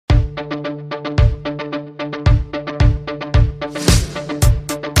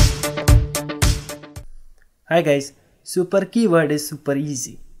Hi guys, super keyword is super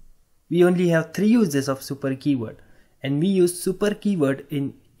easy. We only have 3 uses of super keyword and we use super keyword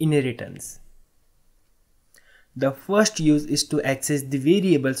in inheritance. The first use is to access the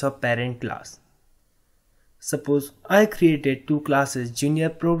variables of parent class. Suppose I created two classes, junior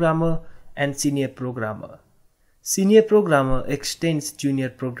programmer and senior programmer. Senior programmer extends junior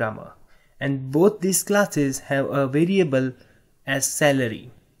programmer and both these classes have a variable as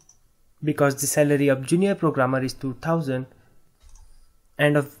salary. Because the salary of junior programmer is 2000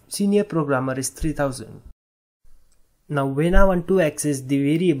 and of senior programmer is 3000. Now when I want to access the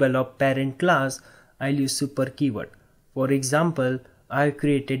variable of parent class, I'll use super keyword. For example, I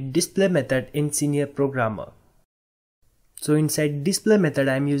created display method in senior programmer. So inside display method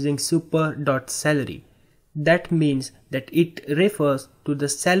I am using super.salary. That means that it refers to the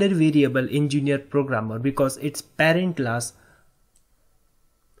salary variable in junior programmer because it's parent class,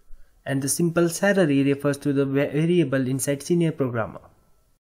 and the simple salary refers to the variable inside senior programmer.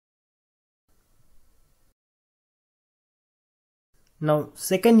 Now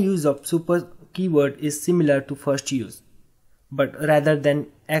second use of super keyword is similar to first use, but rather than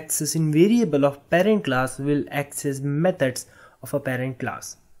accessing variable of parent class, we'll access methods of a parent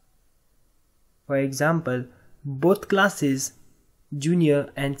class. For example, both classes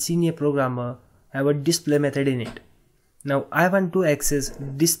junior and senior programmer have a display method in it. Now I want to access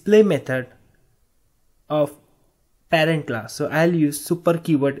display method of parent class, so I'll use super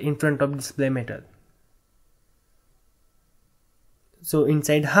keyword in front of display method. So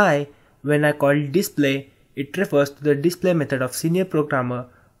inside hi, when I call display, it refers to the display method of senior programmer,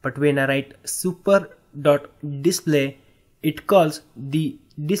 but when I write super.display, it calls the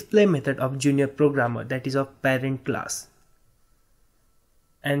display method of junior programmer, that is of parent class.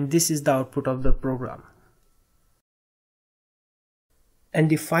 And this is the output of the program. And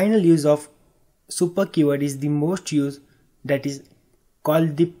the final use of super keyword is the most used, that is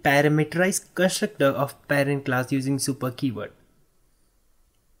called the parameterized constructor of parent class using super keyword.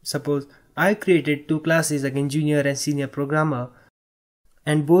 Suppose I created two classes, again junior and senior programmer,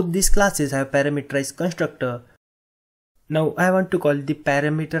 and both these classes have parameterized constructor. Now I want to call the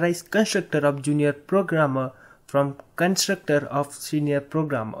parameterized constructor of junior programmer from constructor of senior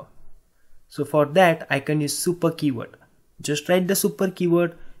programmer. So for that I can use super keyword. Just write the super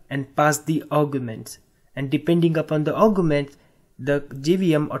keyword and pass the arguments, and depending upon the arguments, the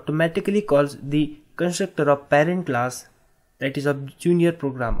JVM automatically calls the constructor of parent class, that is of junior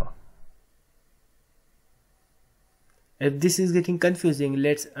programmer. If this is getting confusing,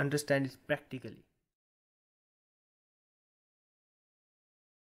 let's understand it practically.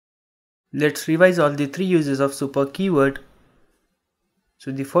 Let's revise all the 3 uses of super keyword.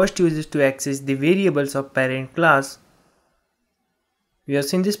 So the first use is to access the variables of parent class. We have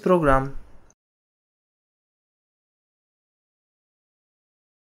seen this program.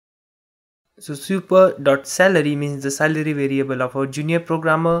 So super.salary means the salary variable of our junior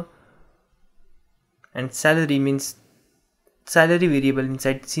programmer, and salary means salary variable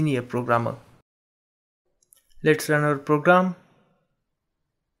inside senior programmer. Let's run our program,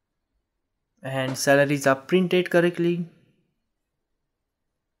 and salaries are printed correctly.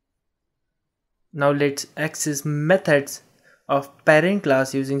 Now let's access methods of parent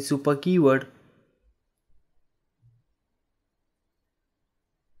class using super keyword.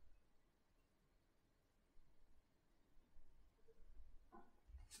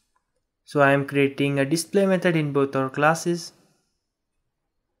 So I am creating a display method in both our classes.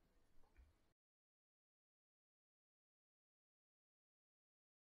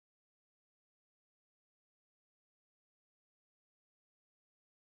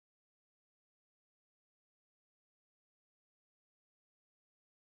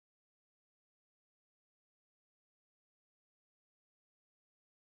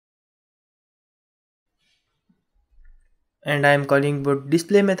 And I am calling both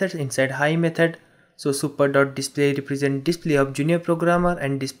display methods inside hi method. So super.display represents display of junior programmer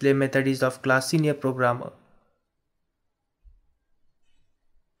and display method is of class senior programmer.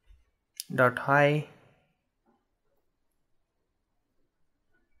 .hi.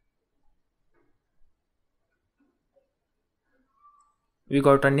 We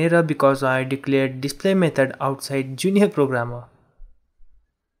got an error because I declared display method outside junior programmer.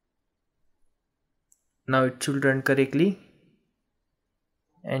 Now it should run correctly.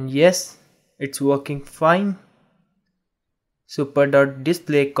 And yes, it's working fine.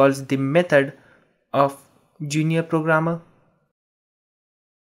 Super.display calls the method of junior programmer.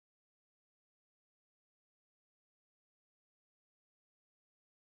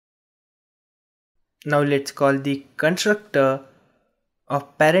 Now let's call the constructor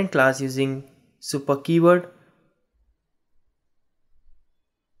of parent class using super keyword.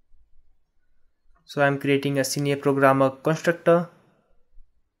 So I'm creating a senior programmer constructor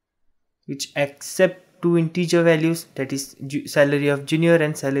which accept two integer values, that is salary of junior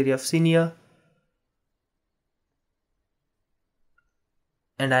and salary of senior.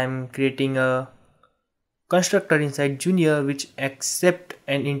 And I'm creating a constructor inside junior which accept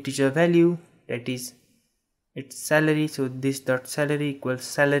an integer value, that is its salary. So this dot salary equals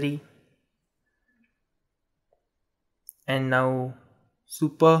salary. And now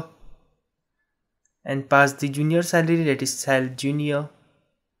super, and pass the junior salary, that is sal junior.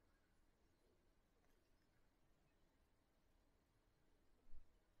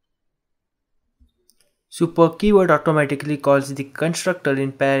 Super keyword automatically calls the constructor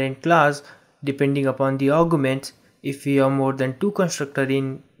in parent class depending upon the arguments if we have more than two constructors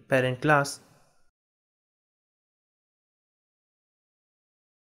in parent class.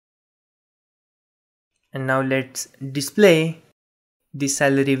 And now let's display the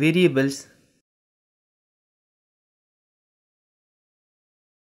salary variables.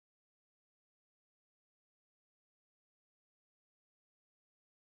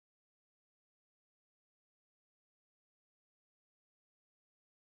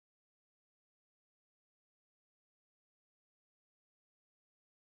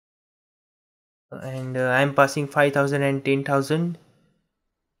 And I'm passing 5,000 and 10,000.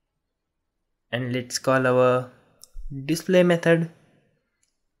 And let's call our display method.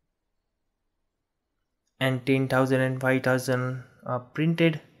 And 10,000 and 5,000 are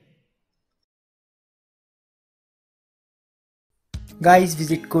printed. Guys,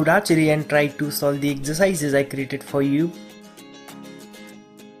 visit Code Archery and try to solve the exercises I created for you.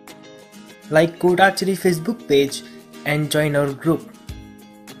 Like Code Archery Facebook page and join our group.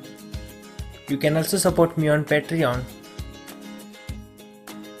 You can also support me on Patreon.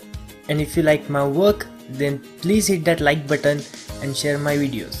 And if you like my work, then please hit that like button and share my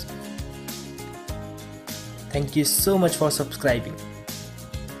videos. Thank you so much for subscribing.